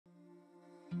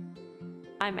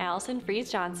I'm Allison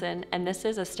Freese-Johnson, and this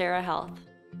is Astera Health.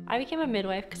 I became a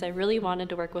midwife because I really wanted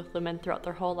to work with women throughout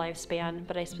their whole lifespan,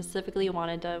 but I specifically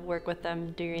wanted to work with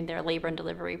them during their labor and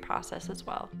delivery process as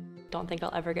well. Don't think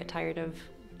I'll ever get tired of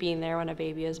being there when a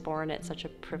baby is born. It's such a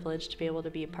privilege to be able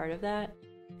to be a part of that.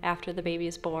 After the baby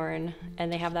is born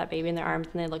and they have that baby in their arms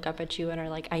and they look up at you and are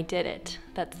like, I did it.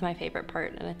 That's my favorite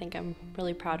part, and I think I'm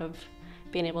really proud of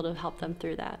being able to help them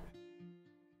through that.